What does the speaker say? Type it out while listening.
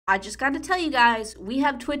I just got to tell you guys, we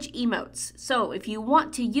have Twitch emotes. So if you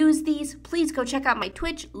want to use these, please go check out my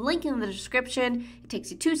Twitch, link in the description. It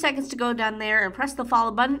takes you 2 seconds to go down there and press the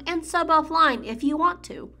follow button and sub offline if you want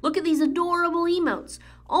to. Look at these adorable emotes.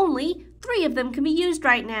 Only 3 of them can be used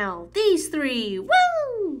right now. These 3,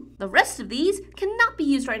 woo! The rest of these cannot be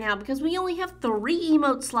used right now because we only have 3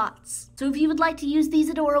 emote slots. So if you would like to use these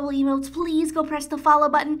adorable emotes, please go press the follow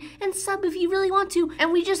button and sub if you really want to.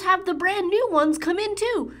 And we just have the brand new ones come in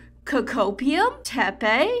too. Cocopium,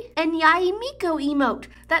 Tepe, and Yaimiko emote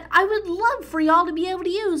that I would love for y'all to be able to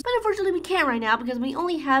use. But unfortunately we can't right now because we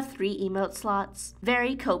only have 3 emote slots.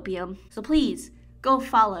 Very copium. So please go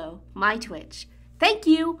follow my Twitch. Thank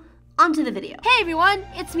you. On to the video. Hey everyone,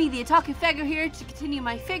 it's me, the Otaku Faggo here to continue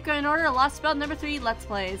my Fate Grand Order Lostbelt number 3 Let's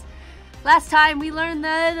Plays. Last time we learned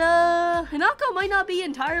that Hinako might not be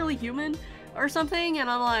entirely human or something, and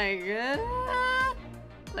I'm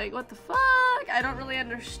like what the fuck? I don't really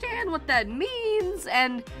understand what that means,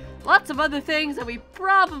 and lots of other things that we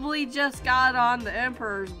probably just got on the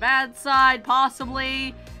Emperor's bad side,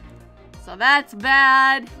 possibly. So that's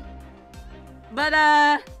bad.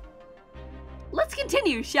 But let's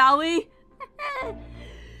continue, shall we?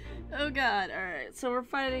 Oh god, alright, so we're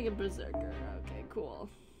fighting a berserker. Okay, cool.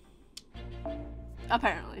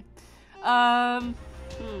 Apparently. No,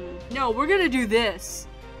 we're gonna do this.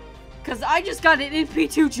 Cause I just got an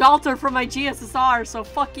NP2 Jalter from my GSSR, so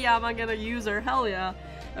fuck yeah, I'm gonna use her. Hell yeah.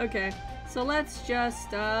 Okay, so let's just,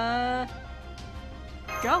 go.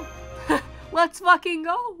 Let's fucking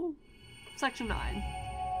go. Section 9.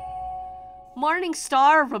 Morning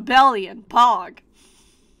Star Rebellion, Pog.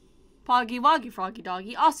 Poggy Woggy Froggy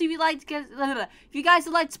Doggy. Also, if you guys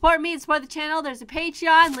would like to support me and support the channel, there's a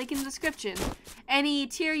Patreon, link in the description. Any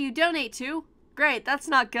tier you donate to, great, that's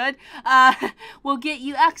not good, will get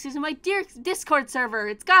you access to my Discord server.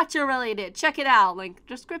 It's gacha related. Check it out, link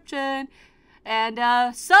description. And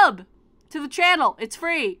sub to the channel. It's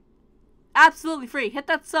free. Absolutely free. Hit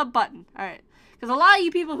that sub button. Alright. Because a lot of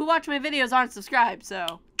you people who watch my videos aren't subscribed,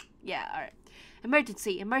 so yeah, alright.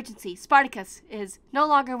 Emergency, emergency. Spartacus is no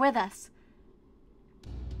longer with us.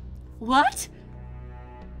 What?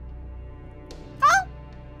 Oh!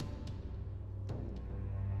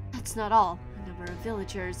 That's not all. A number of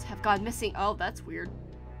villagers have gone missing. Oh, that's weird.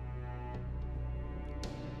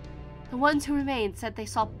 The ones who remained said they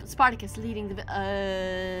saw Spartacus leading the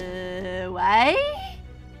way?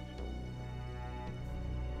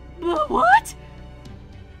 What?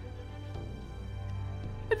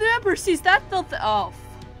 If the Emperor sees that filth— oh,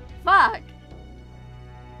 fuck.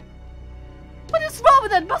 What is wrong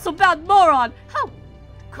with that muscle-bound moron? How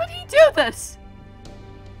could he do this?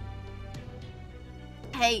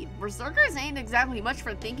 Hey, berserkers ain't exactly much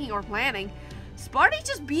for thinking or planning. Sparty's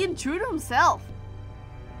just being true to himself.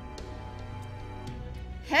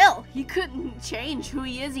 Hell, he couldn't change who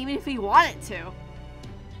he is even if he wanted to.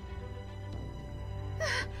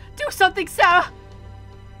 Do something, Sarah!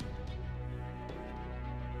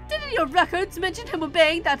 Didn't your records mention him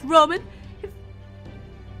obeying that Roman?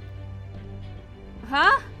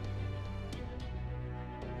 Huh?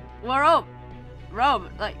 Well, Rome,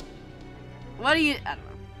 like, what do you— I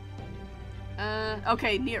don't know.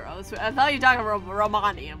 Okay, Nero. So I thought you were talking about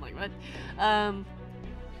Romani. I'm like, what?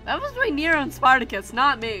 That was between Nero and Spartacus,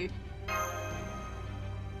 not me.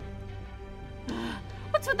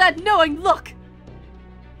 What's with that knowing look?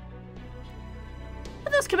 What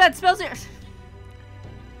are those command spells here?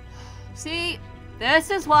 See,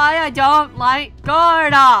 this is why I don't like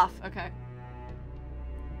guard off. Okay.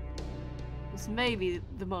 This may be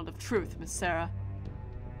the moment of truth, Miss Sarah.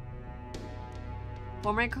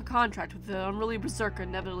 Forming a contract with the unruly berserker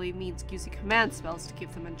inevitably means using command spells to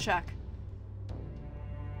keep them in check.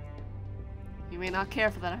 You may not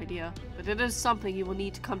care for that idea, but it is something you will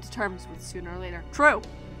need to come to terms with sooner or later. True!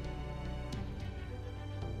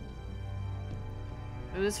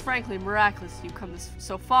 It is frankly miraculous you've come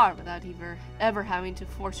so far without ever having to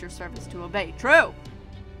force your servants to obey. True!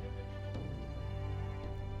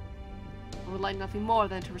 I would like nothing more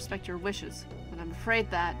than to respect your wishes, but I'm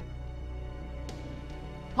afraid that—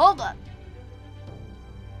 Hold up!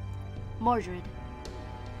 Mordred.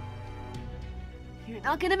 You're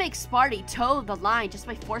not gonna make Sparty toe the line just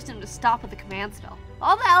by forcing him to stop with a command spell.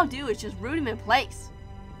 All that'll do is just root him in place.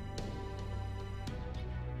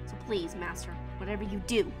 So please, Master, whatever you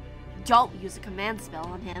do, don't use a command spell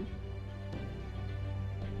on him.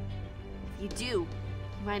 If you do, you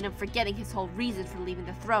might end up forgetting his whole reason for leaving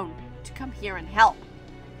the throne, to come here and help.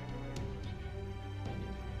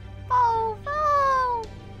 Oh, no!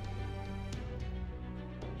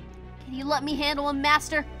 Can you let me handle him,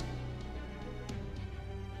 Master?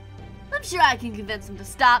 I'm sure I can convince him to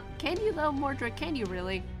stop. Can you though, Mordred? Can you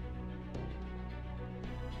really?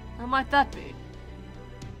 How might that be?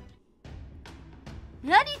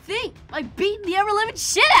 How do you think? By beating the ever-living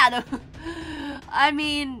shit out of him. I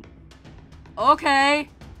mean, okay.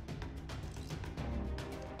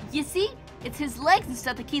 You see, it's his legs and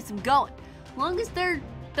stuff that keeps him going. As long as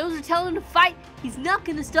those are telling him to fight, he's not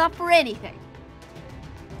gonna stop for anything.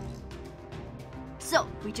 So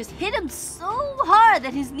we just hit him so hard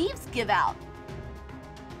that his knees give out.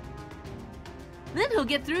 Then he'll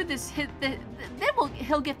get through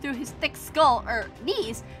he'll get through his thick skull or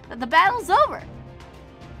knees that the battle's over.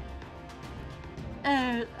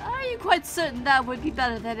 Are you quite certain that would be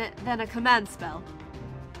better than a command spell?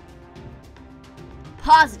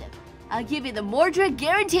 Positive. I'll give you the Mordred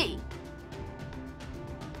guarantee.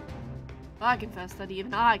 I confess that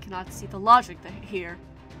even I cannot see the logic here.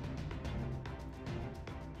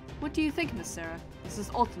 What do you think, Miss Sarah? This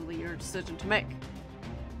is ultimately your decision to make.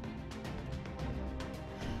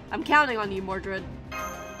 I'm counting on you, Mordred.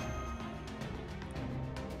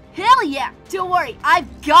 Hell yeah! Don't worry,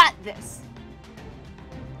 I've got this!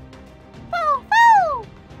 Woo, woo!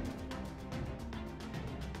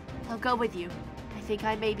 I'll go with you. I think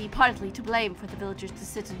I may be partly to blame for the villagers'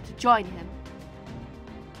 decision to join him.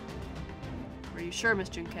 Are you sure, Miss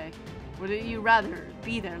Jinkei? Wouldn't you rather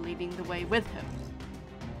be there leading the way with him?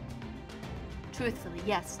 Truthfully,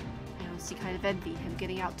 yes. I honestly kind of envy him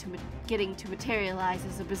getting to materialize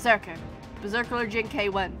as a berserker. Berserker or Jinkei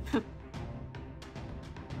win.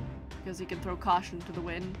 Because he can throw caution into the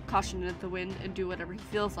wind, and do whatever he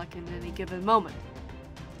feels like in any given moment.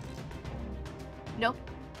 Nope,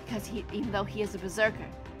 because even though he is a berserker,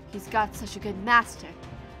 he's got such a good master.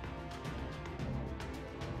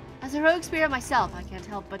 As a rogue spirit myself, I can't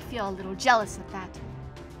help but feel a little jealous of that.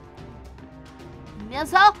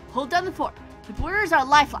 Nelsa, hold down the fort. The border is our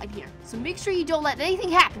lifeline here, so make sure you don't let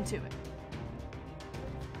anything happen to it.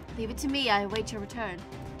 Leave it to me, I await your return.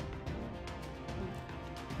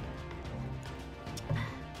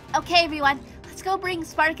 Okay, everyone, let's go bring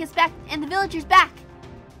Spartacus back and the villagers back.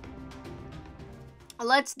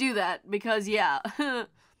 Let's do that, because yeah.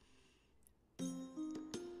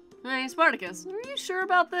 Hey, Spartacus, are you sure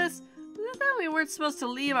about this? I thought we weren't supposed to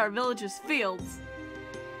leave our villages' fields.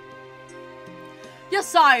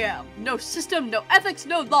 Yes, I am. No system, no ethics,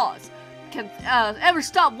 no laws can ever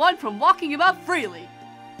stop one from walking about freely.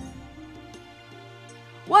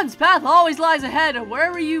 One's path always lies ahead, and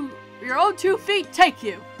wherever your own 2 feet take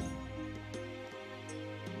you.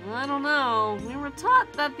 I don't know. We were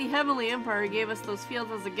taught that the Heavenly Emperor gave us those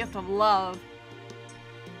fields as a gift of love.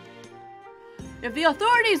 If the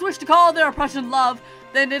authorities wish to call their oppression love,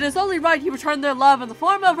 then it is only right you return their love in the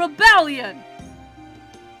form of rebellion.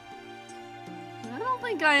 I don't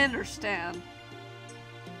think I understand.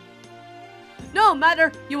 No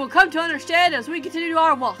matter, you will come to understand as we continue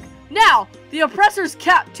our walk. Now, the oppressor's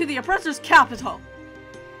capital.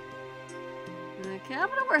 The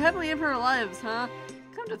capital where Heavenly Emperor lives, huh?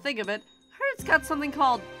 Come to think of it, I heard it's got something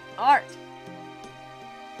called art.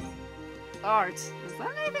 Art. Is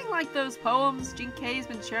that anything like those poems Jinkei's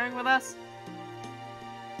been sharing with us?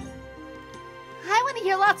 I want to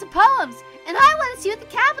hear lots of poems, and I want to see what the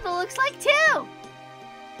capital looks like too.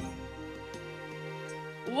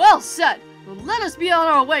 Well said. Well, let us be on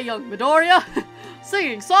our way, young Midoriya,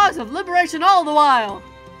 singing songs of liberation all the while.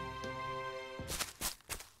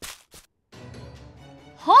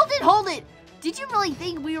 Hold it! Did you really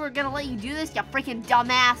think we were gonna let you do this, you freaking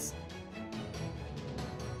dumbass?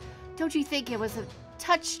 Don't you think it was a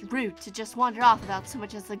touch rude to just wander off without so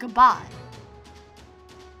much as a goodbye?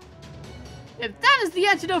 If that is the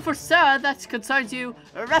antidote for Sarah that concerns you,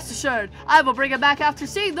 rest assured, I will bring it back after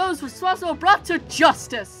seeing those responsible brought to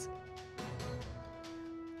justice.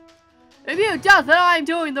 If you doubt that I am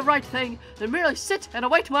doing the right thing, then merely sit and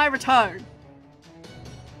await my return.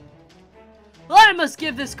 I must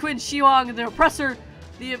give this Qin Shi Huang, the oppressor,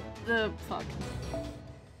 the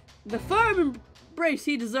firm embrace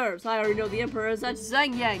he deserves. I already know the Emperor is at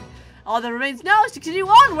Zhang Yang. All that remains now is to continue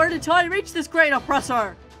onward until I reach this great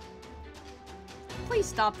oppressor. Please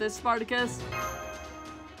stop this, Spartacus.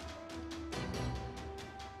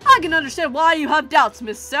 I can understand why you have doubts,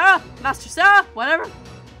 Miss Sarah, Master Sarah, whatever.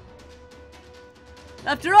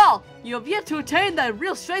 After all, you have yet to attain that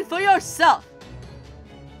real strength for yourself.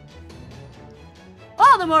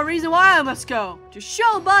 All the more reason why I must go, to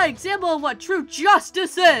show by example what true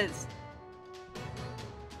justice is.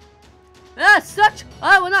 As such,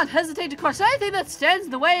 I will not hesitate to crush anything that stands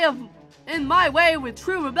in my way with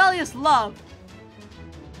true rebellious love.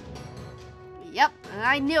 Yep,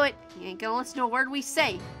 I knew it. You ain't gonna listen to a word we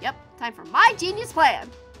say. Yep, time for my genius plan.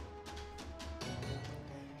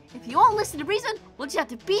 If you won't listen to reason, we'll just have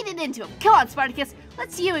to beat it into him. Come on, Spartacus.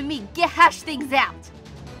 Let's you and me hash things out.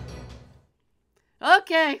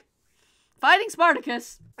 Okay. Fighting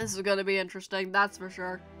Spartacus. This is gonna be interesting, that's for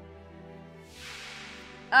sure.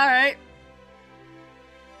 Alright.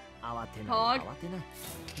 Hog.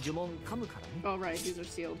 Oh, right, these are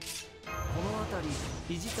sealed.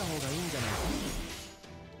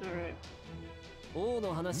 Alright.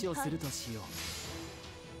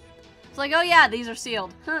 It's like, oh yeah, these are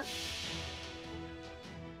sealed. Huh.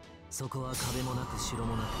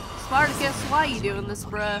 Spartacus, why are you doing this,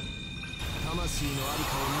 bruh?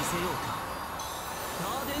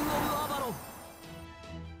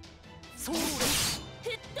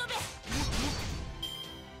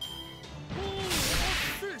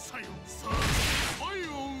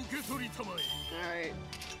 Alright.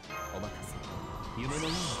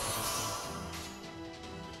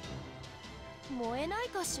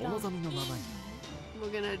 We're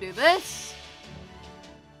gonna do this.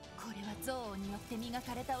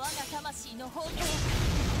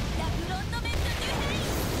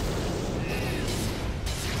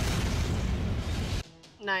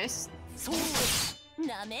 Nice.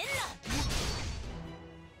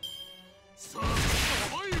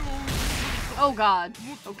 Oh god.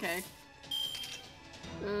 Okay.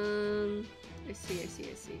 I see.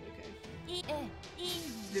 Okay.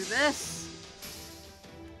 Let's do this.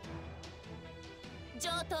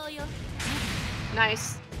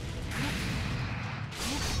 Nice.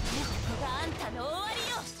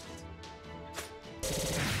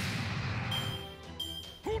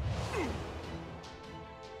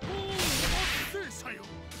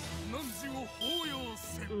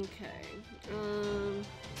 Okay.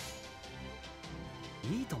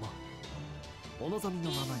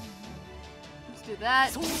 Let's do that.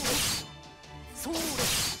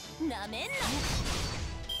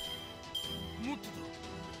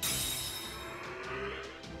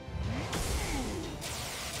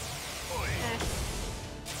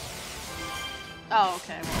 Oh,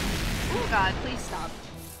 okay. Oh god, please stop.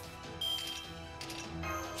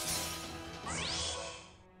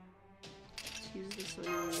 Let's use this on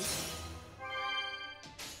you.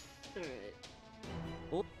 Alright.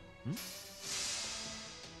 Oh.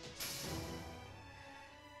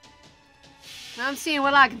 I'm seeing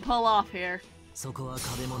what I can pull off here.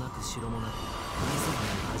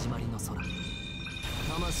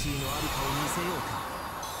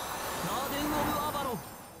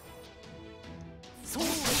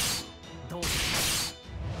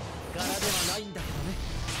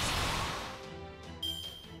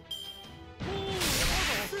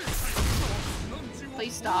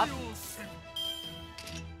 Please stop.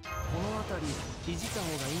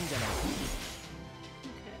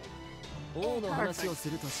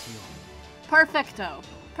 Perfecto.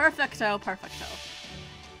 Perfecto. Perfecto.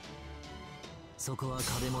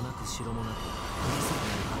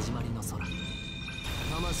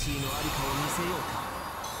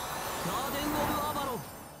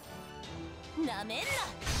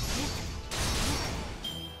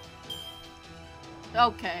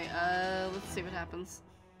 Okay, let's see what happens.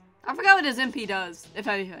 I forgot what his MP does, if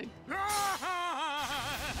anything.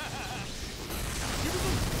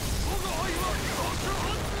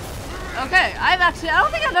 Okay, I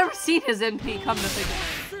don't think I've ever seen his MP, come to think of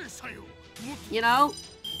it. You know?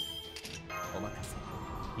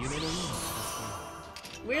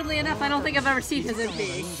 Weirdly enough, I don't think I've ever seen his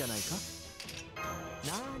MP.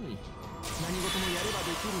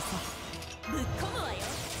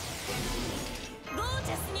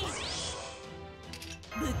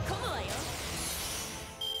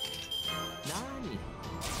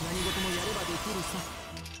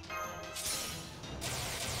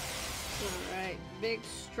 Alright, big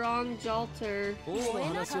strong jolter.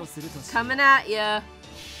 Coming at ya.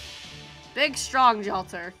 Big strong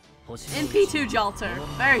jolter. NP2 jolter.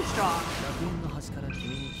 Very strong.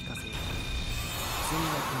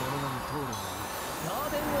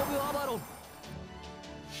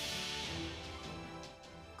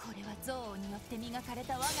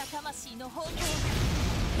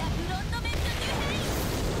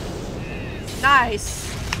 Nice.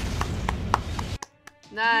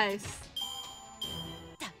 Nice.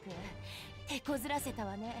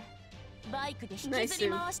 Nice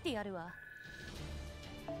dude.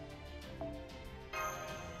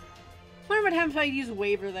 Wonder what happens if I use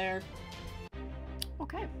waiver there.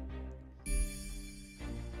 Okay.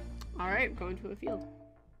 Alright, going to a field.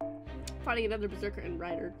 Fighting another berserker and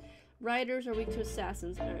rider. Riders are weak to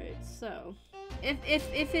assassins. Alright, so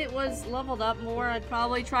if it was leveled up more, I'd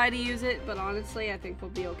probably try to use it, but honestly I think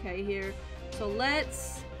we'll be okay here. So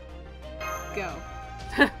let's go.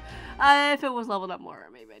 If it was leveled up more,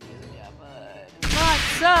 maybe I'd use it, yeah, but not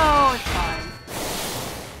so, it's fine.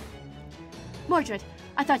 Mordred,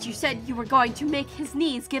 I thought you said you were going to make his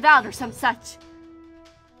knees give out or some such.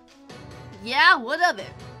 Yeah, what of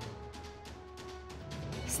it?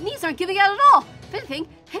 His knees aren't giving out at all. If anything,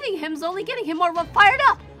 hitting him's only getting him more fired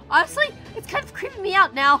up. Honestly, it's kind of creeping me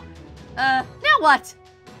out now. Now what?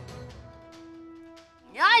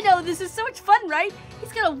 I know, this is so much fun, right?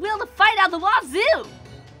 He's got a will to fight out the wazoo!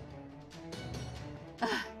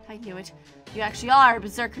 I knew it. You actually are a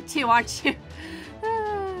berserker too, aren't you?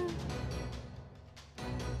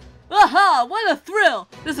 Aha! What a thrill!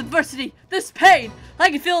 This adversity, this pain! I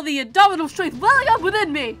can feel the indomitable strength welling up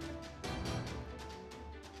within me!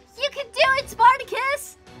 You can do it,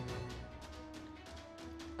 Spartacus!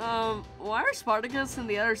 Why are Spartacus and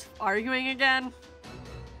the others arguing again?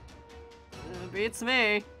 Beats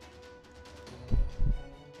me.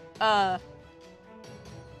 If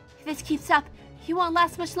this keeps up, he won't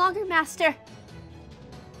last much longer, Master.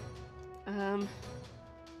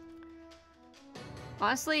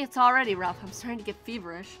 Honestly, it's already rough. I'm starting to get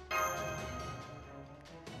feverish.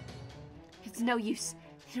 It's no use.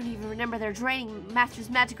 They don't even remember they're draining Master's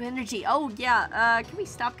magical energy. Oh, yeah. Can we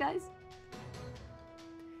stop, guys?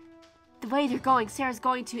 The way they're going, Sarah's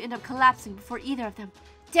going to end up collapsing before either of them.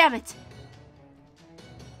 Damn it!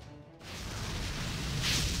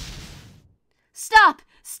 Stop!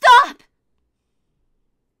 Stop!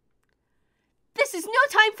 This is no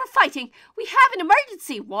time for fighting. We have an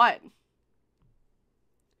emergency. What?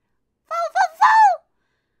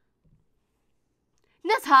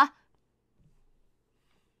 Nezha!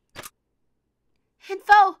 And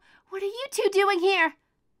Fo, what are you two doing here?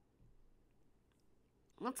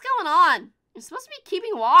 What's going on? You're supposed to be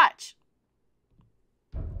keeping watch.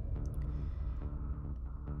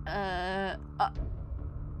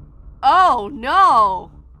 Oh,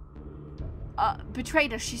 no!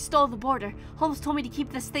 Betrayed us. She stole the border. Holmes told me to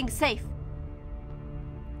keep this thing safe.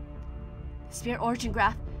 The Spirit Origin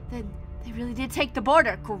Graph. Then they really did take the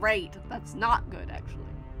border. Great. That's not good, actually.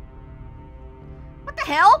 What the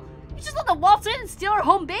hell? You just let them waltz in and steal our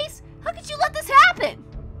home base? How could you let this happen?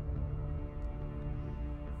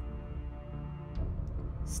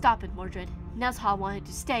 Stop it, Mordred. Nezha wanted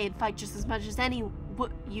to stay and fight just as much as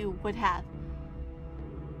you would have.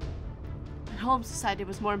 But Holmes decided it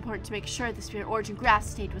was more important to make sure the Spirit Origin Graph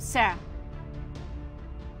stayed with Sarah.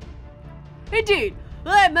 Indeed!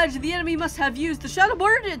 I imagine the enemy must have used the Shadow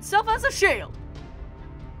Border itself as a shield.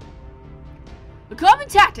 The common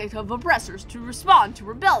tactic of oppressors to respond to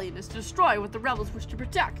rebellion is to destroy what the rebels wish to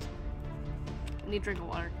protect. I need a drink of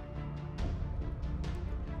water.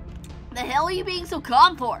 The hell are you being so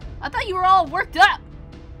calm for? I thought you were all worked up.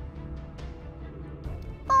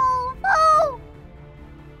 Oh.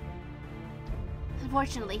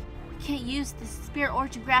 Unfortunately, we can't use the Spirit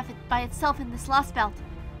Origin Graph by itself in this Lostbelt.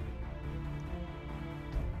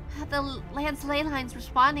 The land's ley lines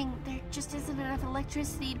responding, there just isn't enough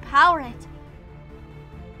electricity to power it.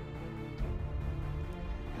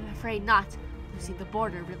 I'm afraid not. Losing the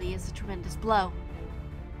border really is a tremendous blow.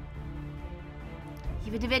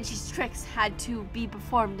 Even Da Vinci's tricks had to be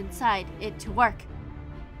performed inside it to work.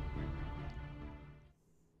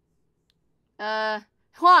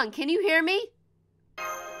 Huang, can you hear me?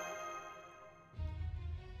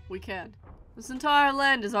 We can. This entire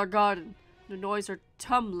land is our garden. The noise or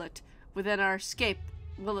tumult within our escapes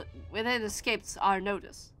our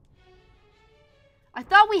notice. I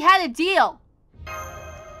thought we had a deal.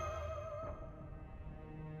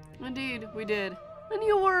 Indeed, we did. And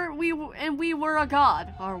we were a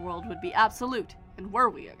god. Our world would be absolute. And were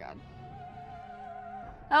we a god?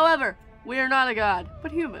 However, we are not a god,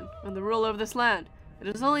 but human, and the ruler of this land. It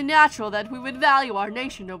is only natural that we would value our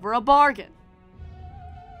nation over a bargain.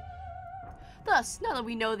 Thus, now that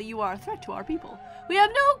we know that you are a threat to our people, we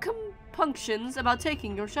have no compunctions about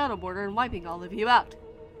taking your shadow border and wiping all of you out.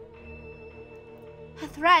 A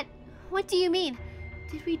threat? What do you mean?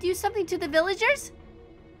 Did we do something to the villagers?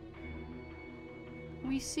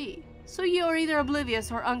 We see. So you are either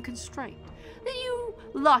oblivious or unconstrained. That you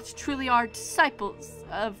lot truly are disciples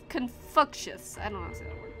of Confucius. I don't know how to say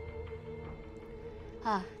that word.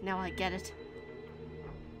 Ah, now I get it.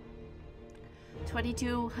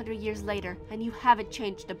 2,200 years later, and you haven't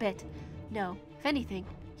changed a bit. No, if anything,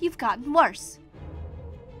 you've gotten worse.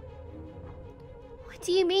 What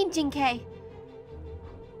do you mean, Jinkei?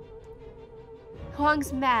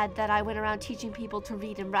 Huang's mad that I went around teaching people to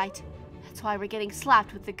read and write. That's why we're getting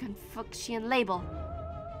slapped with the Confucian label.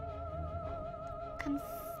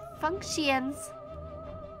 Confucians?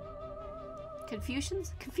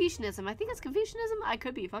 Confucianism? I think it's Confucianism. I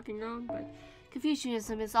could be fucking wrong, but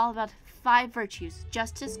Confucianism is all about 5 virtues: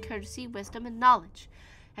 justice, courtesy, wisdom, and knowledge,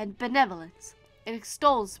 and benevolence. It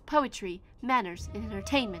extols poetry, manners, and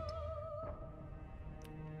entertainment.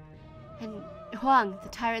 And Huang, the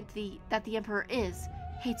tyrant that the emperor is,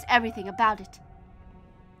 hates everything about it.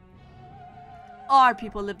 Our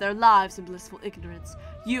people live their lives in blissful ignorance.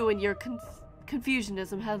 You and your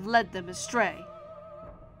Confucianism have led them astray.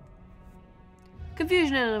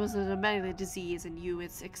 Confucianism is a deadly disease, and you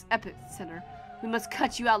its epicenter. We must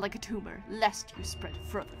cut you out like a tumor, lest you spread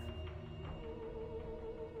further.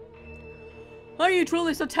 Are you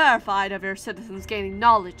truly so terrified of your citizens gaining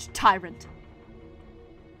knowledge, tyrant?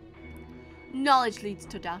 Knowledge leads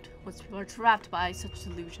to doubt. Once people are trapped by such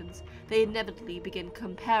delusions, they inevitably begin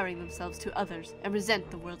comparing themselves to others and resent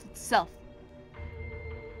the world itself.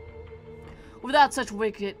 Without such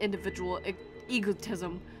wicked individual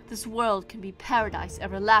egotism, this world can be paradise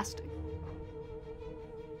everlasting.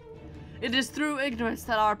 It is through ignorance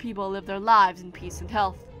that our people live their lives in peace and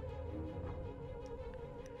health.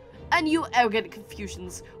 And you arrogant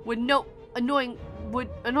Confucians would knowingly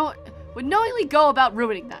go about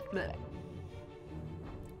ruining that. Bleh.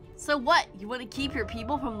 So what? You want to keep your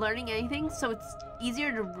people from learning anything so it's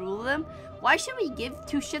easier to rule them? Why should we give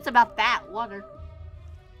 2 shits about that? Water.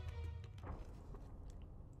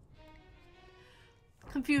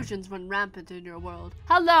 Confusions run rampant in your world.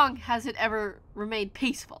 How long has it ever remained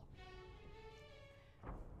peaceful?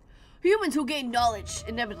 Humans who gain knowledge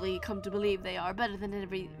inevitably come to believe they are better than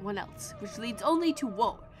everyone else, which leads only to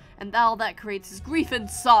war, and all that creates is grief and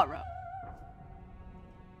sorrow.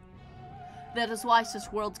 That is why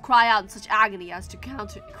such worlds cry out in such agony as to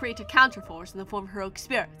create a counterforce in the form of heroic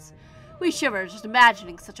spirits. We shiver just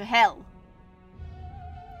imagining such a hell.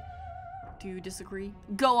 Do you disagree?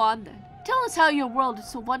 Go on then. Tell us how your world is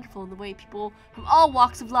so wonderful in the way people from all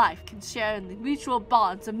walks of life can share in the mutual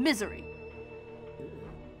bonds of misery.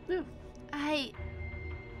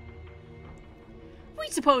 We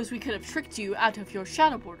suppose we could have tricked you out of your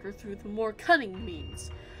shadow border through the more cunning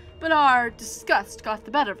means, but our disgust got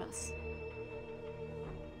the better of us.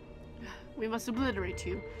 We must obliterate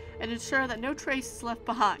you and ensure that no trace is left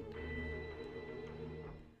behind.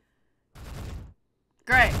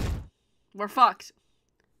 Great. We're fucked.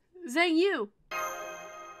 Zhang Yu.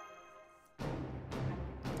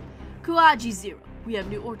 Kuaji Zero, we have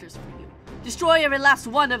new orders for you. Destroy every last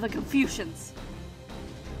one of the Confucians.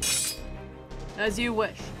 As you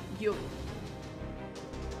wish, Yui.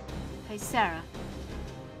 Hey, Sarah.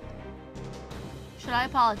 Should I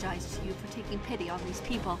apologize to you for taking pity on these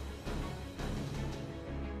people?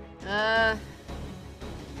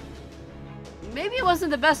 Maybe it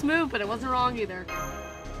wasn't the best move, but it wasn't wrong either.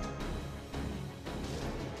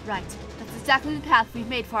 Right, that's exactly the path we've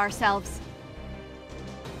made for ourselves.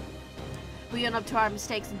 We own up to our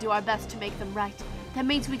mistakes and do our best to make them right. That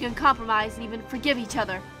means we can compromise and even forgive each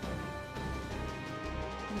other.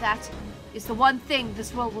 And that is the one thing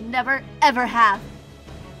this world will never, ever have.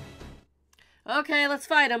 Okay, let's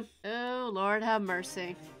fight him. Oh, Lord have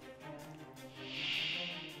mercy.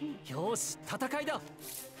 All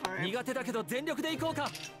right.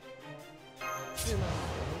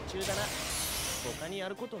 他にや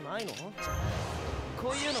ることないの？こ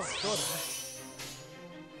ういうのどうだ？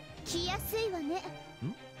来やすいわね。よ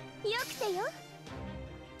くてよ。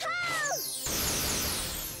タウ！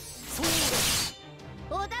そう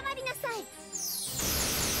だ。お黙りなさい。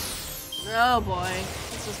Oh boy,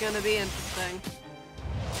 this is gonna be interesting.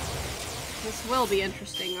 This will be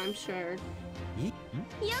interesting, I'm sure.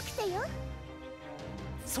 よくてよ。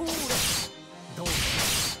そうだ。どう？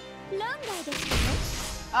論外ですよ。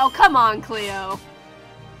 Oh, come on, Cleo.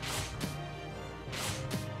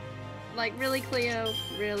 Like, really, Cleo?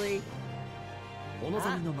 Really?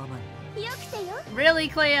 Really,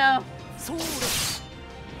 Cleo?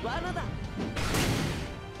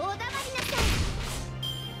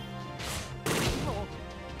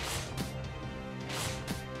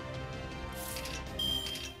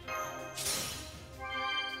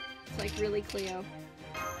 It's like, really, Cleo?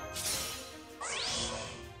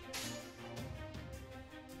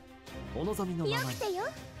 Okay.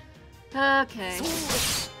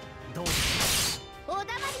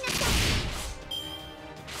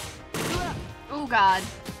 Oh god.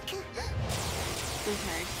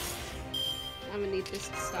 Okay. I'm gonna need this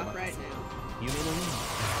to stop right now.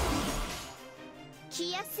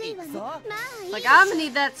 Like, I'm gonna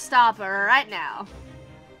need that to stop right now.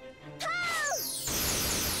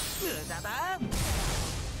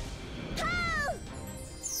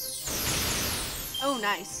 Oh,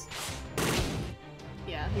 nice.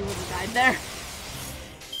 Yeah, he would have died there.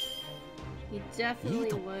 He definitely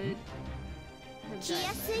would have died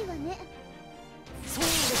there.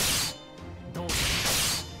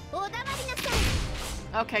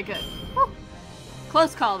 Okay, good. Whew.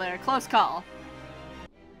 Close call there, close call.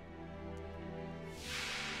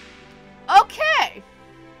 Okay!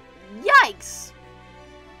 Yikes!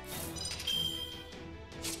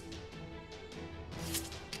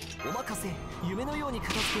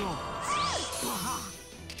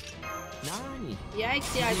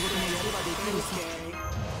 Yikes, yikes.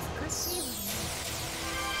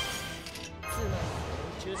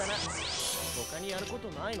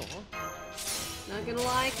 Not gonna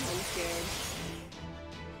lie, I'm scared.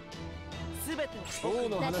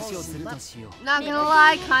 Not gonna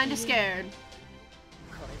lie, kinda scared.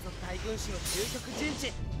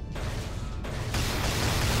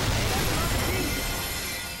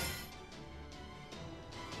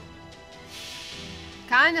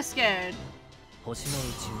 Kinda scared.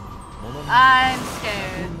 I'm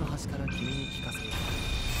scared.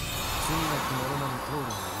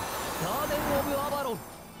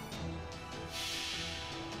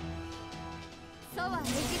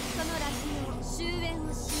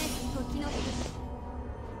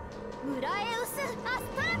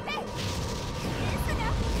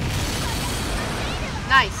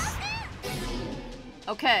 Nice.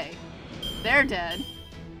 Okay. They're dead.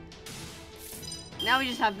 Now we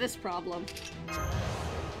just have this problem.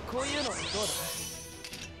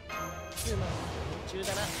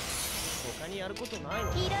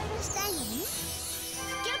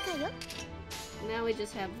 Now we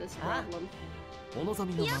just have this problem.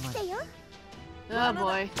 Oh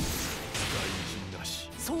boy.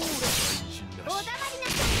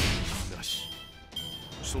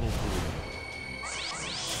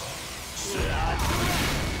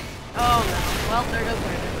 Oh no. Well, there goes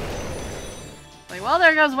Waver. Like, well,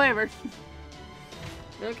 there goes Waver.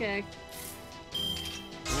 Okay.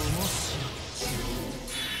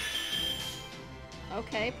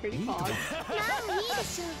 Okay, pretty pog.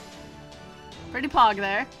 Pretty pog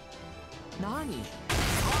there.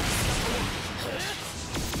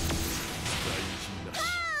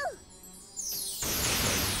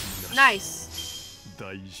 Nice.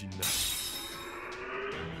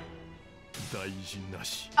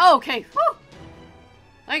 Oh, okay. Whew.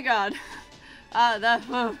 Thank God.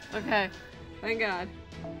 Okay. Thank God.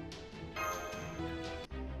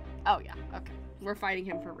 Oh yeah, okay. We're fighting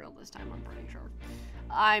him for real this time, I'm pretty sure.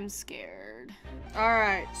 I'm scared.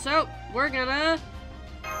 Alright, so we're gonna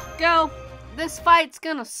go. This fight's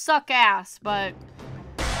gonna suck ass, but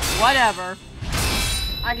whatever.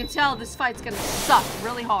 I can tell this fight's gonna suck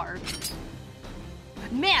really hard.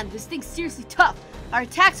 But man, this thing's seriously tough. Our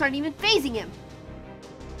attacks aren't even phasing him.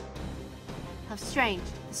 How strange.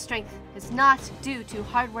 The strength is not due to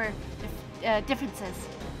hardware differences.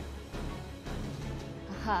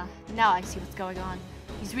 Aha, now I see what's going on.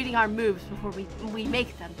 He's reading our moves before we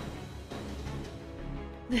make them.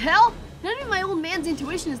 The hell? None of my old man's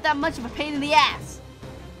intuition is that much of a pain in the ass.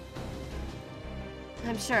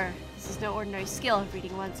 I'm sure this is no ordinary skill of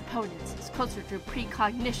reading one's opponents. It's closer to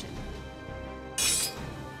precognition.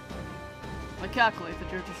 I calculate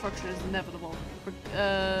that your destruction is inevitable.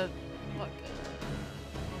 Look,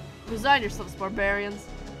 resign yourselves, barbarians.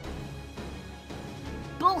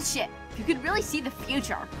 Bullshit! If you could really see the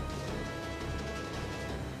future.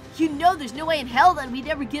 You know there's no way in hell that we'd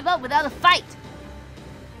ever give up without a fight!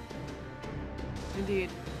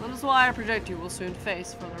 Indeed. That is why I predict you will soon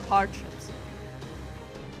face further hardships.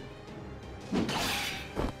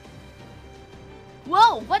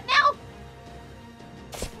 Whoa! What now?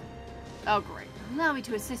 Oh, great. Allow me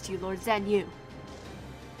to assist you, Lord Zanyu.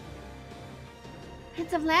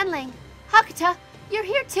 Prince of Landling, Hakuta, you're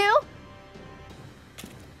here too?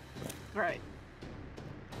 Right.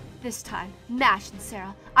 This time, Mash and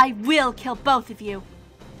Sarah, I will kill both of you.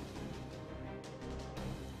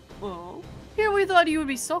 Oh, here we thought you would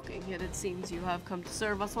be sulking, yet it seems you have come to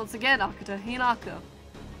serve us once again, Akuta Hinako.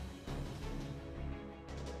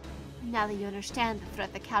 Now that you understand the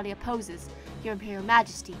threat that Caldia poses, Your Imperial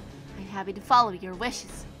Majesty, I'm happy to follow your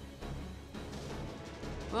wishes.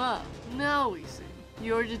 Ah, now we see.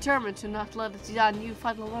 You are determined to not let Zanyu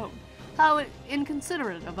fight alone. How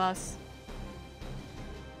inconsiderate of us.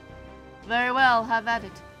 Very well, have at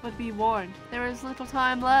it. But be warned, there is little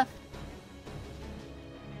time left.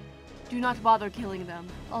 Do not bother killing them.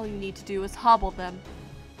 All you need to do is hobble them.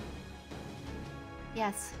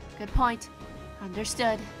 Yes, good point.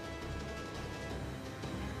 Understood.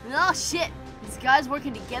 Oh shit! These guys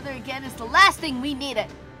working together again is the last thing we needed.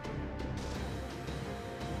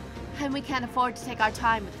 And we can't afford to take our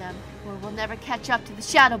time with them, or we'll never catch up to the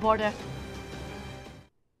Shadow Border.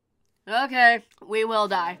 Okay, we will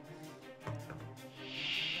die.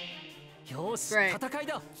 よし、 Great. 戦い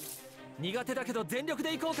だ。苦手だけど全力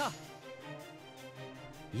で行こうか。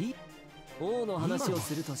いい。王の話を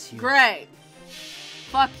するとしよう。 Great.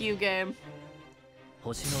 Fuck you, game.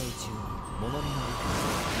 星の宇宙に物見の陸、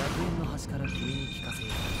楽園の端から君に聞かせよ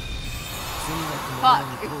う。罪なき者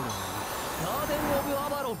に通るのにガーデン・オブ・ア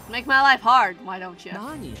バロン。 Make my life hard, why don't you?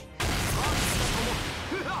 何？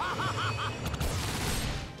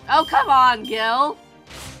 Oh, come on, Gil.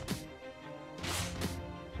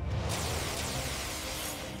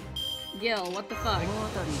 Gil, what the こ fuck? の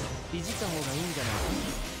辺りいじった方がいいんじゃない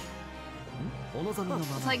か。ん？お望みの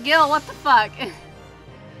ま It's ま。 like, Gil, what the fuck?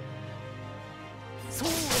 そう。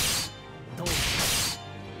どう？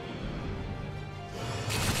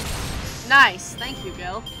 Nice, thank you,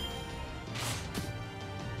 Gil.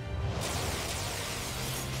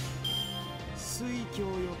 水郷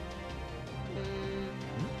よ。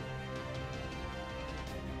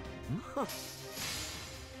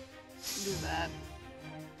 Do that.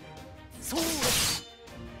 そう。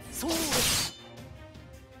そう。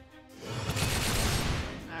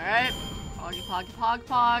 Alright. Poggy, poggy, pog,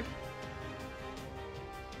 pog.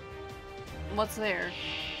 What's there?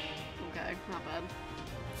 Okay, not bad.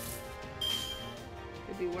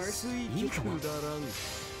 Could be worse. いいかも。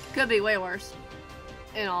 Could be way worse.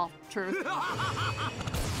 In all truth.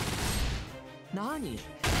 何？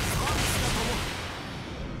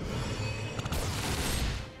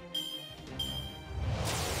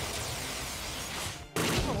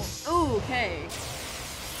 Ooh, okay.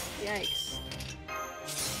 Yikes.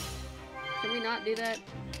 Can we not do that?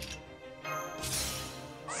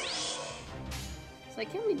 It's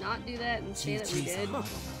like, can we not do that and say that we did?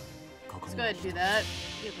 Let's go ahead and do that.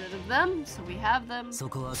 Get rid of them, so we have them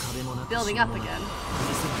building up again.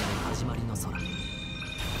 始まりの空。魂の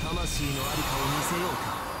ありかを見せようか。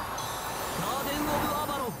ガーデン・オブ・ア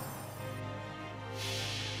バロン。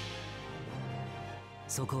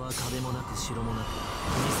そこは壁もなく城もなく、見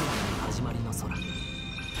せない始まりの空。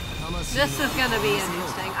 This is gonna be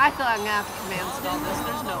interesting. I feel like I'm gonna have to command spell this.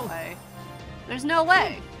 There's no way. There's no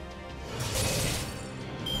way.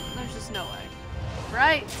 There's just no way.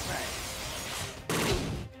 Right? Right.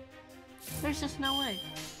 There's just no way.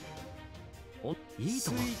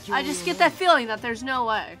 I just get that feeling that there's no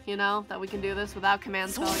way, you know, that we can do this without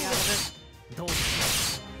command spelling out of it.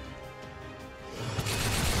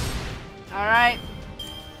 Alright.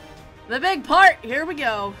 The big part, here we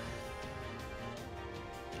go.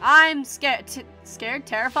 I'm scared. Scared?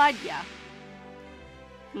 Terrified? Yeah.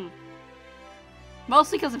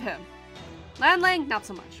 Mostly because of him. Landling, not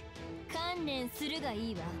so much.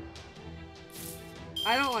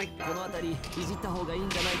 I don't like この that. 辺りいじった方がいいん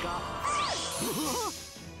じゃないか。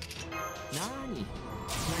何？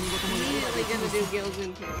何事もやれば Immediately できる gonna さ。 do Gil's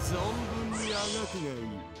intake. 存分にあがくがいい。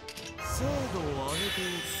精度を上げて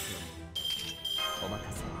おくか。お任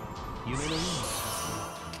せ。夢のように聞かせよ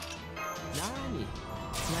う。何？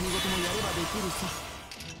何事もやればできるさ。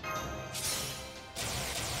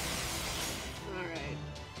 Alright.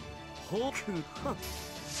 ほく。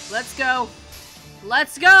 Let's go.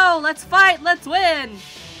 Let's go. Let's fight. Let's win.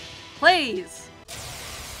 Please.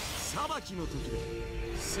 裁きの時で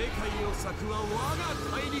世界を裂くは我が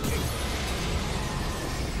大利権。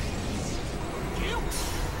ゲオ。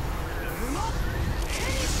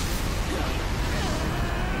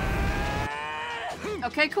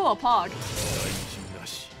Okay, cool. Pog. 大事な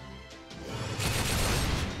し。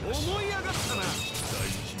思い上がったな。大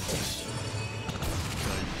事なし。大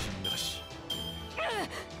事なし。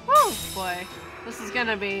 Woo, boy. This is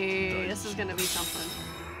gonna be something.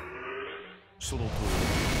 その通り。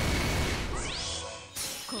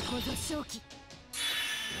 Okay.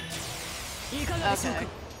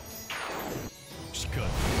 しかり。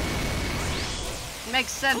 Makes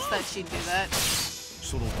sense that she'd do that.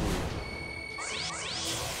 その通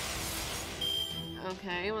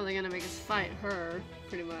Okay, well they're gonna make us fight her,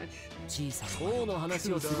 pretty much. 小さな王の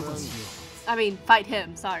話をするとしよ I mean, fight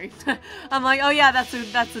him, sorry. I'm like, oh yeah, that's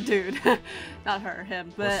the dude. Not her,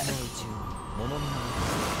 him. う。 But 星の宇宙に物見の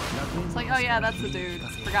楽園 it's の like, 端 oh か yeah, ら that's the 君に dude. 聞か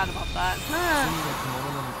せよう。 Forgot about that. 罪 Huh. なき者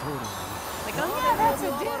のみ通るのに Like, oh yeah, that's a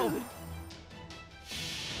dude.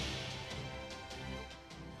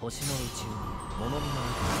 星の宇宙に物見の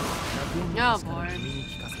楽園の Oh 端から boy. 君に聞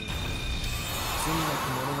かせよう。罪なき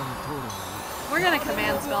者のみ通るのに We're gonna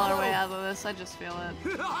command spell our way out of this. I just feel it.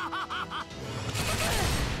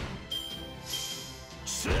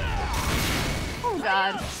 Oh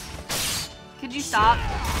god. Could you stop?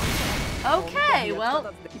 Okay,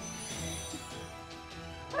 well.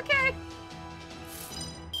 Okay.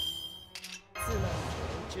 つまんない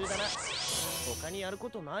連中だな。他にやるこ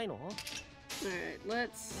とないの？ Alright,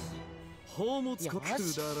 let's. 宝物国空だら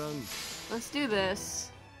ん。Let's do this.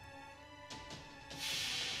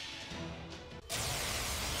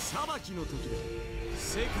 裁きの時だ。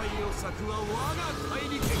世界を裂くは我が怪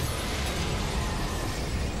力。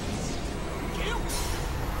ゲヨ。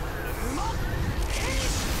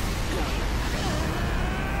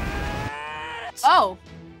Oh.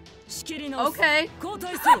 仕切り直す。 Okay. 交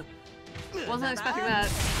代せよ。 Wasn't expecting that.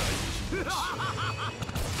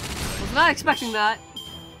 Was not expecting that.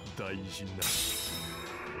 大事な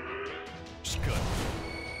光。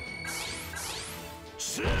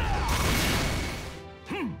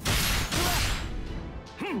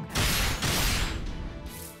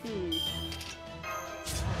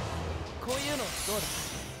こういうのどうだ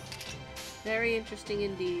Very interesting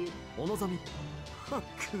indeed. お望み。く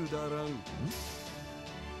だらん。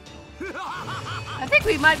 I think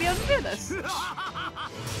we might be able to do this.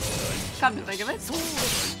 Come to think of it.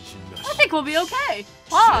 I think we'll be okay.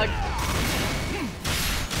 Pog!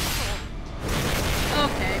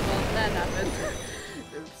 Okay, well, that happened.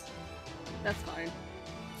 Oops. That's fine.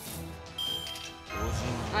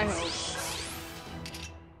 I hope.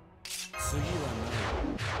 次は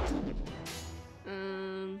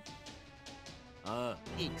何？ああ、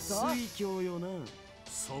行くぞ。水郷よな。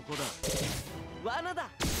そこだ。罠だ。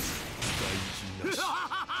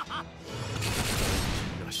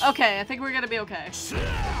 Okay, I think we're gonna be okay.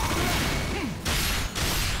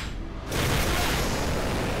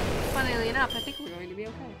 Funnily enough, I think we're going to be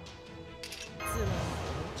okay.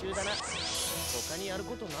 中だな。他にやる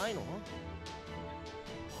ことないの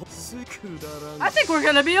I think we're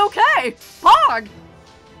gonna be okay! Pog!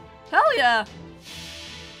 Hell yeah!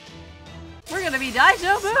 We're gonna be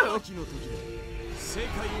deja vu!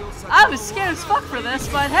 I was scared as fuck for this,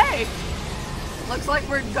 but hey! Looks like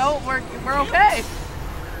we're okay!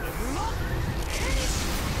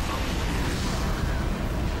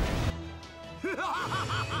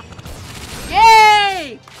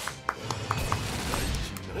 Yay!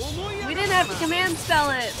 We didn't have to command spell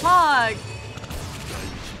it! Pog!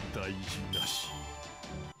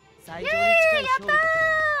 最強に近い勝利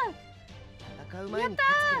Yay! 戦う前に勝つ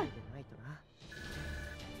権利でないとな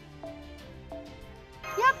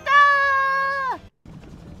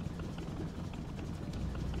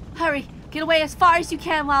Hurry! Get away as far as you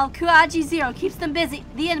can while Kuaji Zero keeps them busy.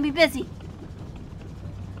 The enemy busy.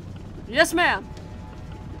 Yes, ma'am.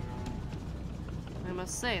 I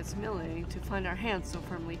must say it's humiliating to find our hands so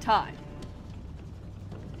firmly tied.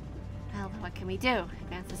 Well, what can we do?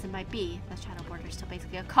 Advanced as it might be, the Shadow Border is still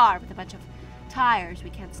basically a car with a bunch of tires.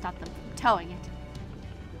 We can't stop them from towing it.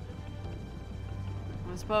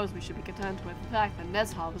 I suppose we should be content with the fact that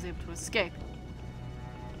Nezha was able to escape.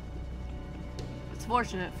 It's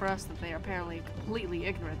fortunate for us that they are apparently completely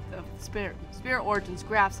ignorant of the spirit Origin's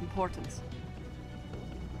graph's importance.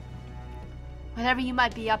 Whatever you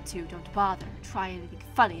might be up to, don't bother. Try anything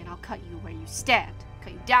funny and I'll cut you where you stand.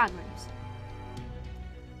 Cut you downwards.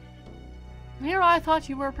 Here I thought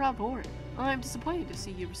you were a proud boy. I'm disappointed to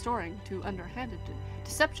see you restoring to underhanded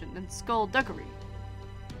deception and skullduggery.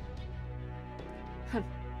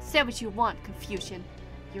 Say what you want, Confucian.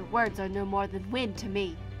 Your words are no more than wind to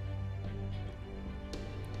me.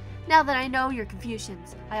 Now that I know you're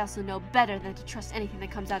Confucians, I also know better than to trust anything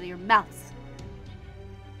that comes out of your mouths.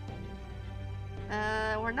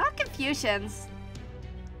 We're not Confucians.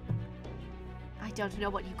 I don't know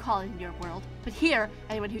what you call it in your world, but here,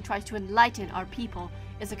 anyone who tries to enlighten our people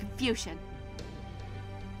is a Confucian.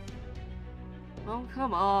 Oh,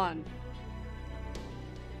 come on.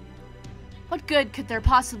 What good could there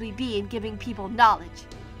possibly be in giving people knowledge?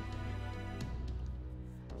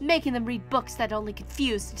 Making them read books that only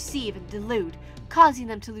confuse, deceive, and delude, causing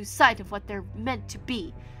them to lose sight of what they're meant to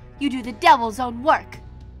be. You do the devil's own work.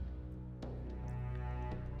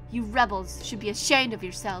 You rebels should be ashamed of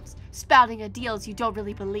yourselves, spouting ideals you don't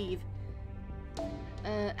really believe.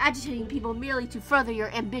 Agitating people merely to further your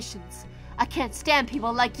ambitions. I can't stand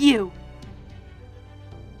people like you.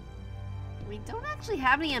 We don't actually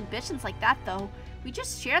have any ambitions like that, though. We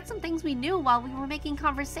just shared some things we knew while we were making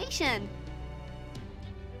conversation.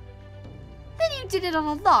 Then you did it on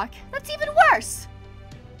a lark. That's even worse.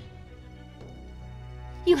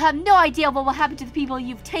 You have no idea what will happen to the people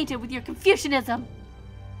you've tainted with your Confucianism.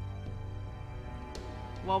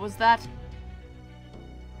 What was that?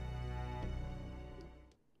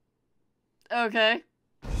 Okay.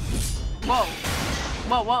 Whoa.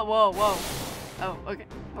 Whoa, whoa, whoa, whoa. Oh, okay.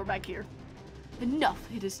 We're back here. Enough.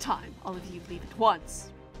 It is time. All of you leave at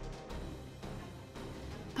once.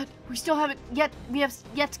 But we still haven't yet. We have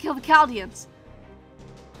yet to kill the Chaldeans.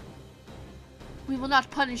 We will not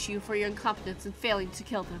punish you for your incompetence in failing to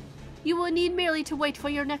kill them. You will need merely to wait for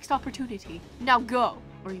your next opportunity. Now go.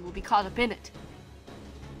 or you will be caught up in it.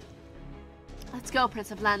 Let's go,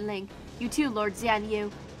 Prince of Lanling. You too, Lord Xian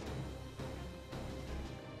Yu.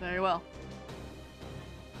 Very well.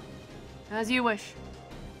 As you wish.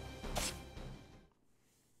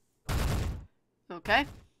 Okay.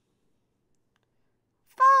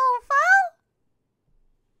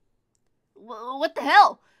 What the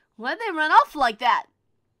hell? Why'd they run off like that?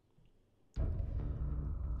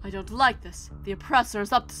 I don't like this. The oppressor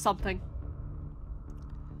is up to something.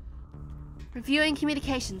 Reviewing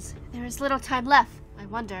communications. There is little time left. I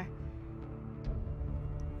wonder.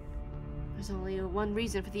 There's only one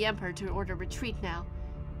reason for the Emperor to order retreat now.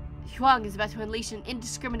 Huang is about to unleash an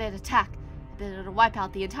indiscriminate attack. I bet it'll wipe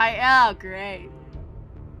out the entire— Oh, great.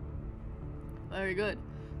 Very good.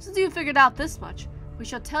 Since you figured out this much, we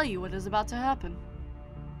shall tell you what is about to happen.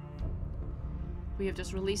 We have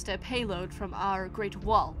just released a payload from our Great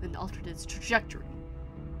Wall and altered its trajectory.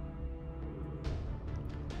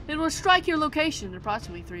 It will strike your location in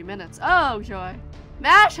approximately 3 minutes. Oh, joy.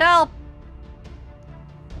 MASH, help!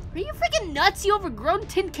 Are you freaking nuts, you overgrown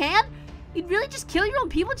tin can? You'd really just kill your own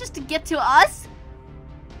people just to get to us?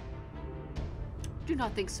 Do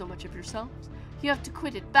not think so much of yourselves. You have to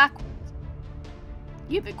quit it backwards.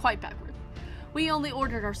 You have it quite backwards. We only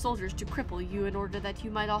ordered our soldiers to cripple you in order that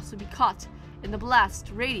you might also be caught in the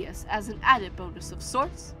blast radius as an added bonus of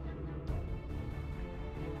sorts.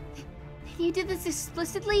 You did this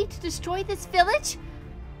explicitly to destroy this village?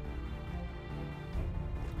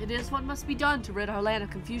 It is what must be done to rid our land of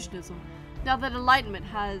Confucianism. Now that enlightenment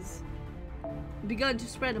has begun to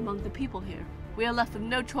spread among the people here, we are left with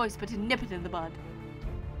no choice but to nip it in the bud.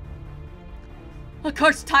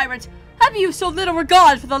 Accursed tyrant! Have you so little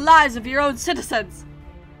regard for the lives of your own citizens?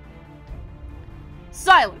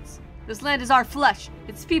 Silence! This land is our flesh,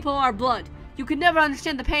 its people our blood. You could never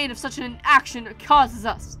understand the pain of such an action it causes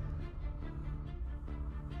us.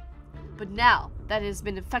 But now that it has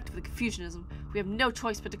been infected with Confucianism, we have no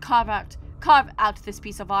choice but to carve out this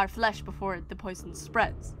piece of our flesh before the poison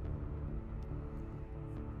spreads.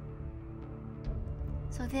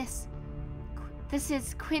 So this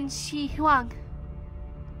is Qin Shi Huang.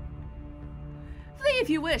 Flee if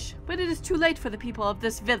you wish, but it is too late for the people of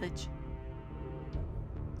this village.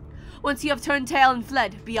 Once you have turned tail and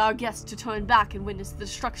fled, be our guest to turn back and witness the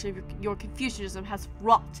destruction your Confucianism has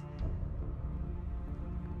wrought.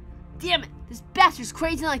 Damn it, this bastard's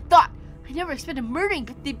crazier than I thought. I never expected murdering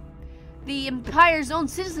the Empire's own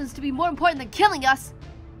citizens to be more important than killing us.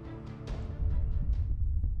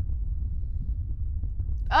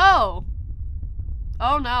 Oh.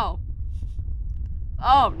 Oh no.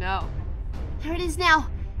 Oh no. There it is now.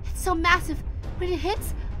 It's so massive. When it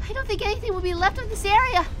hits, I don't think anything will be left of this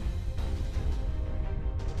area.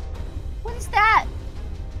 What is that?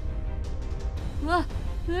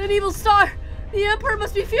 An evil star. The Emperor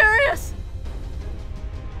must be furious.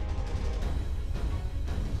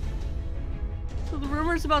 So the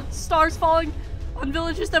rumors about stars falling on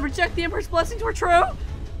villages that reject the Emperor's blessings were true?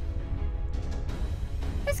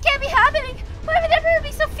 This can't be happening. Why would the Emperor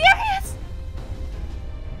be so furious?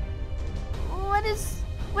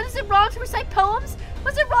 What is it wrong to recite poems?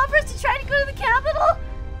 Was it wrong for us to try to go to the capital?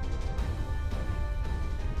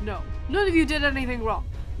 No, none of you did anything wrong.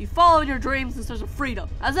 You followed your dreams in search of freedom,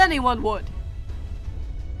 as anyone would.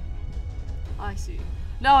 I see.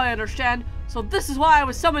 Now I understand. So this is why I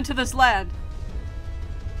was summoned to this land.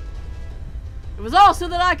 It was also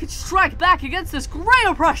that I could strike back against this great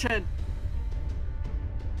oppression.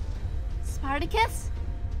 Spartacus?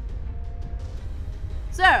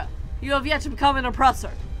 Sarah, you have yet to become an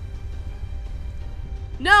oppressor.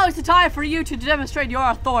 Now is the time for you to demonstrate your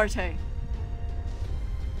authority.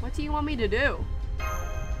 What do you want me to do?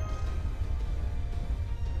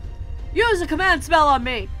 Use a command spell on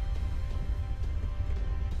me.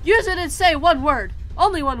 Use it and say one word.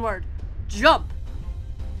 Only one word. Jump.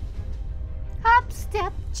 Hop,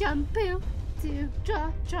 step, jump, boo, do,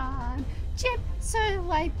 draw, drawn, chip, sir,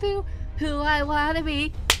 white, boo, who I wanna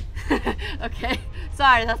be. Okay,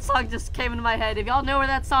 sorry, that song just came into my head. If y'all know where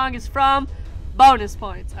that song is from, bonus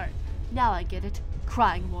points. Alright, now I get it.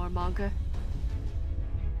 Crying warmonger.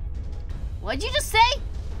 What'd you just say?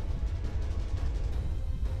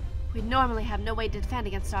 We normally have no way to defend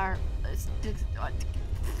against our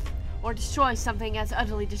or destroy something as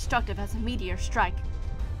utterly destructive as a meteor strike.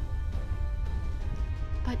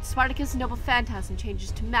 But Spartacus' noble phantasm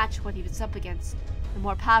changes to match what he was up against. The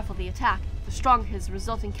more powerful the attack, the stronger his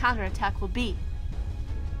resulting counterattack will be.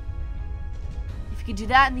 If he can do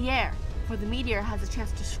that in the air, before the meteor has a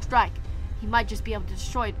chance to strike, he might just be able to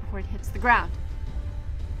destroy it before it hits the ground.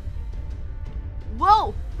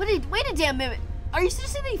 Whoa! Wait a damn minute! Are you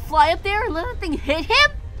suggesting they fly up there and let that thing hit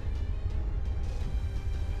him?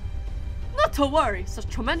 Not to worry, such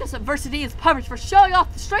tremendous adversity is perfect for showing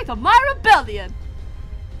off the strength of my rebellion.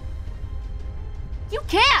 You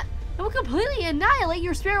can't! It will completely annihilate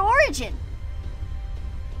your spirit origin.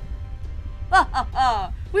 Ha ha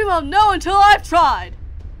ha! We won't know until I've tried!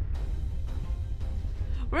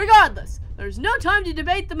 Regardless, there's no time to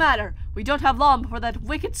debate the matter. We don't have long before that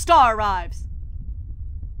wicked star arrives.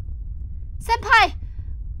 Senpai!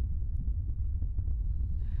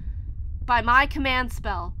 By my command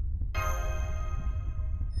spell.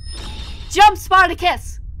 Jump,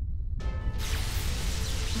 Spartacus!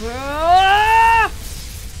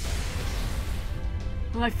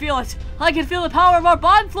 I feel it. I can feel the power of our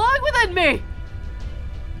bond flowing within me.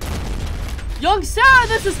 Young Sarah,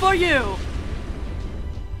 this is for you.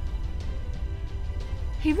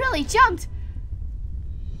 He really jumped.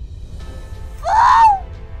 Whoa!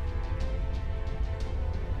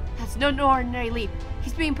 That's no ordinary leap.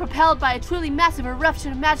 He's being propelled by a truly massive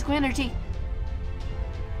eruption of magical energy.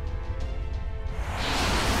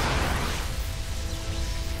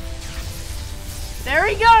 There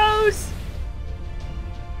he goes!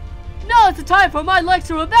 Now it's the time for my legs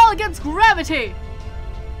to rebel against gravity!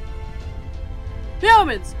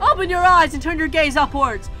 Humans, open your eyes and turn your gaze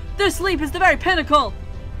upwards. This leap is the very pinnacle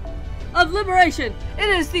of liberation. It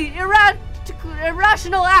is the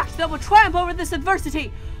irrational act that will triumph over this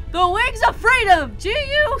adversity. The wings of freedom!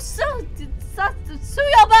 Tsuyaba!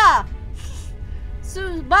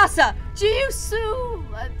 Tsubasa!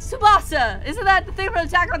 Tsubasa! Isn't that the thing from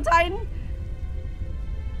Attack on Titan?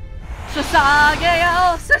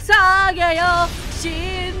 Sasageyo, sasageyo,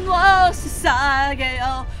 shin wo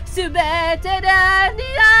sasageyo, subete de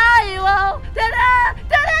nirai wo,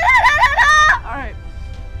 da-da-da-da-da-da-da! Alright.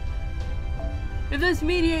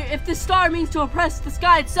 If this star means to oppress the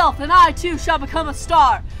sky itself, then I too shall become a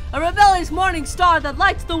star. A rebellious morning star that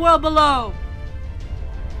lights the world below.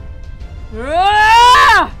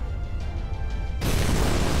 Ah!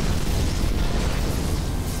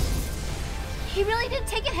 He really didn't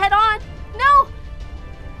take it head on? No!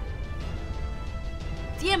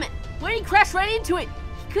 Damn it! Why did he crash right into it?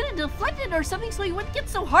 He could have deflected or something so he wouldn't get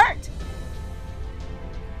so hurt.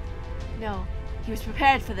 No, he was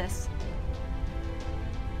prepared for this.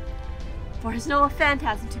 For his Nova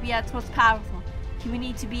Phantasm to be at its most powerful, he would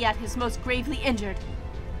need to be at his most gravely injured.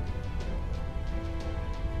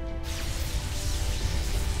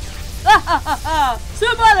 Ha ha ha ha!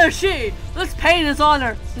 Subarashi! This pain is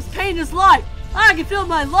honor! This pain is life! I can feel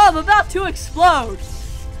my love about to explode!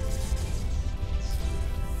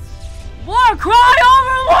 War cry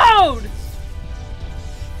overload!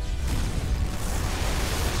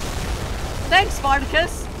 Thanks,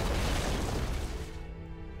 Spartacus!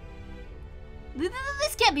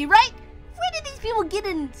 This can't be right! Where did these people get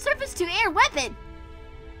a surface-to-air weapon?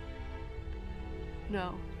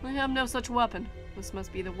 No, I have no such weapon. This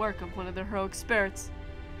must be the work of one of their heroic spirits.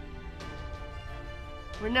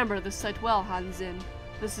 Remember this sight well, Hanzin.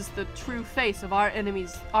 This is the true face of our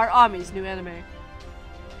army's new enemy.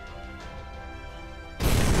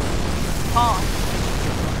 Oh.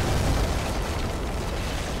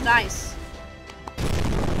 Nice.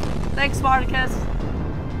 Thanks, Spartacus.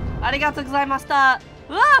 Arigatou gozaimashita.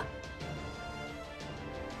 Ah!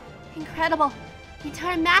 Incredible. The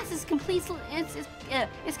entire mass is completely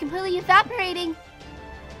evaporating.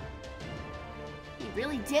 He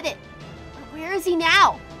really did it. But where is he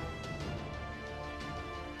now?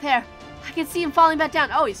 There. I can see him falling back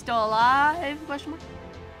down. Oh, he's still alive? Question mark.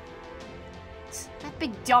 That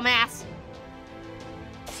big dumbass.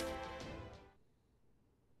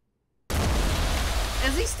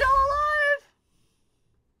 Is he still alive?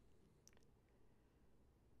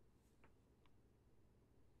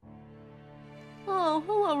 Oh,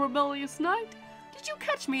 hello, rebellious knight. Did you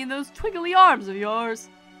catch me in those twiggly arms of yours?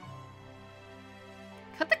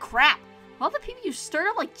 Cut the crap. All the people you stirred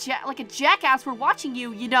up like a jackass were watching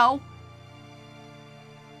you, you know.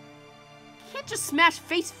 You can't just smash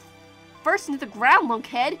face first into the ground,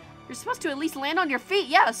 lunkhead. You're supposed to at least land on your feet.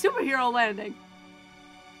 Yeah, a superhero landing.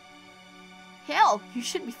 Hell, you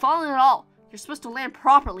shouldn't be falling at all. You're supposed to land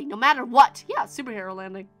properly, no matter what. Yeah, superhero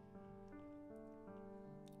landing.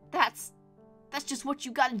 That's just what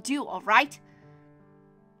you gotta do, alright?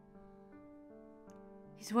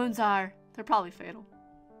 These wounds they're probably fatal.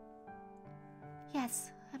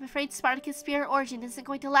 Yes, I'm afraid Spartacus' spirit origin isn't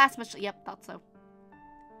going to last much. Yep, thought so.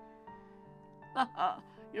 Haha,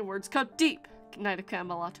 your words cut deep, Knight of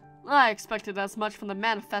Camelot. I expected as much from the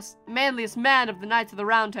manliest man of the Knights of the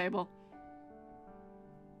Round Table.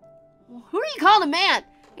 Who are you calling a man?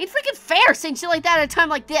 Ain't freaking fair saying shit like that at a time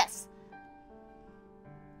like this.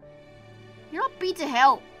 You're all beat to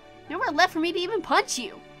hell. Nowhere left for me to even punch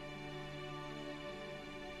you.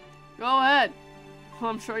 Go ahead.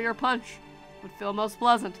 I'm sure your punch would feel most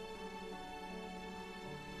pleasant.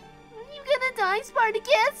 Are you gonna die,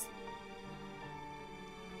 Spartacus?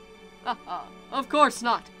 Of course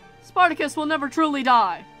not. Spartacus will never truly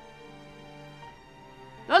die.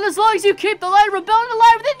 Not as long as you keep the light of rebellion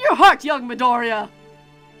alive within your heart, young Midoriya.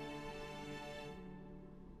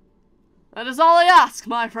 That is all I ask,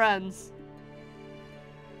 my friends.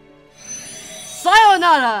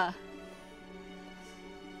 Sayonara!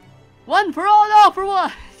 One for all and all for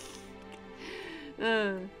one!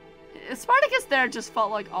 Spartacus there just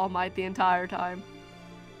felt like All Might the entire time.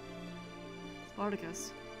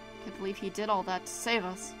 Spartacus. Can't believe he did all that to save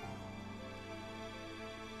us.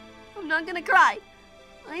 I'm not gonna cry.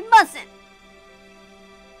 I mustn't.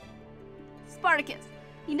 Spartacus,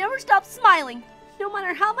 he never stopped smiling, no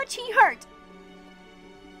matter how much he hurt.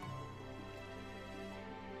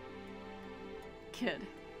 Kid.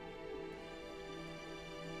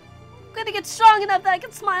 I'm gonna get strong enough that I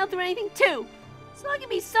can smile through anything too. So I can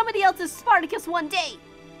be somebody else's Spartacus one day.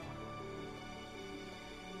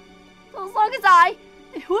 So as long as I,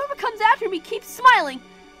 and whoever comes after me, keeps smiling,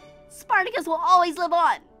 Spartacus will always live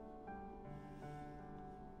on.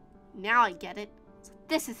 Now I get it. So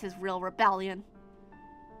this is his real rebellion.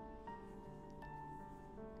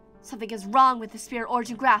 Something is wrong with the Spirit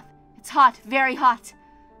Origin Graph. It's hot, very hot.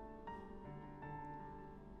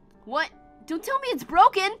 What? Don't tell me it's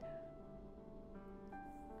broken!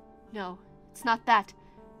 No, it's not that.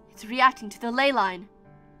 It's reacting to the ley line.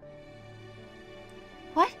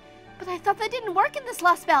 What? But I thought that didn't work in this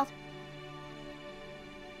Lostbelt.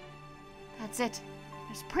 That's it.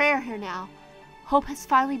 There's prayer here now. Hope has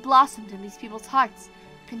finally blossomed in these people's hearts,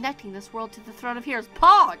 connecting this world to the Throne of Heroes.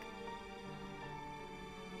 Pog!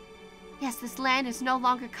 Yes, this land is no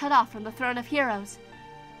longer cut off from the Throne of Heroes.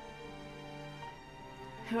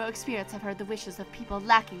 Heroic spirits have heard the wishes of people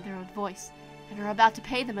lacking their own voice, and are about to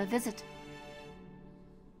pay them a visit.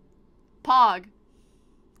 Pog.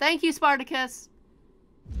 Thank you, Spartacus.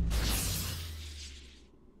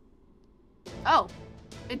 Oh,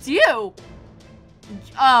 it's you!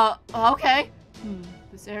 Okay.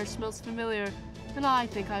 This air smells familiar, and I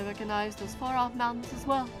think I recognize those far-off mountains as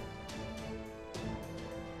well.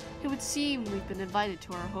 It would seem we've been invited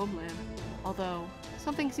to our homeland, although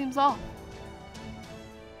something seems off.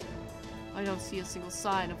 I don't see a single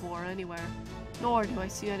sign of war anywhere, nor do I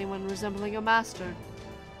see anyone resembling a master.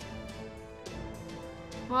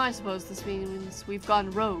 Well, I suppose this means we've gone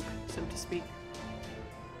rogue, so to speak.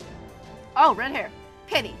 Oh, red hair.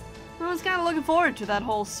 Pity. I was kind of looking forward to that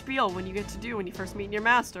whole spiel when you get to do when you first meet your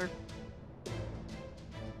master.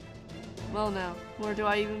 Well now, where do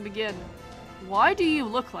I even begin? Why do you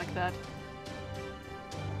look like that?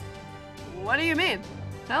 What do you mean?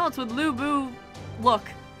 How else would Lu Bu look?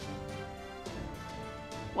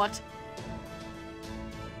 What?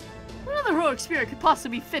 What other heroic spirit could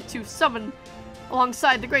possibly be fit to summon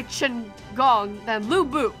alongside the great Shen Gong than Lu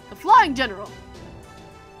Bu, the Flying General?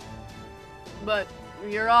 But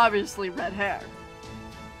you're obviously red hair.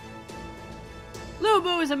 Lu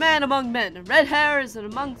Bu is a man among men, and red hair is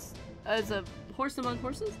a horse among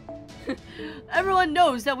horses? Everyone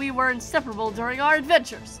knows that we were inseparable during our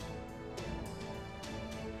adventures.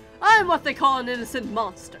 I'm what they call an innocent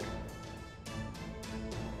monster.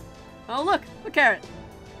 Oh look, a carrot.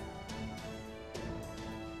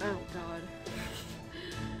 Oh god.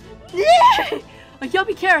 A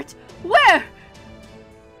yummy carrot! Where?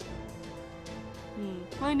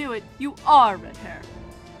 I knew it. You are red hair.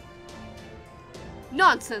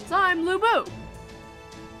 Nonsense, I'm Lu Bu.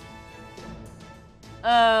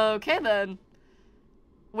 Okay then.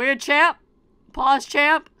 Weird champ. Pause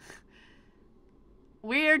champ.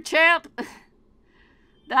 Weird champ.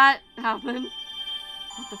 That happened.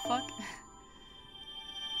 What the fuck?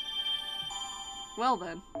 Well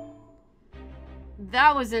then.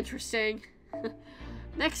 That was interesting.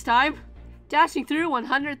 Next time, dashing through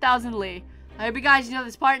 100,000 Li. I hope you guys enjoyed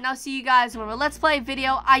this part, and I'll see you guys when our Let's Play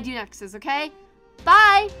video I do next is, okay?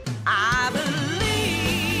 Bye!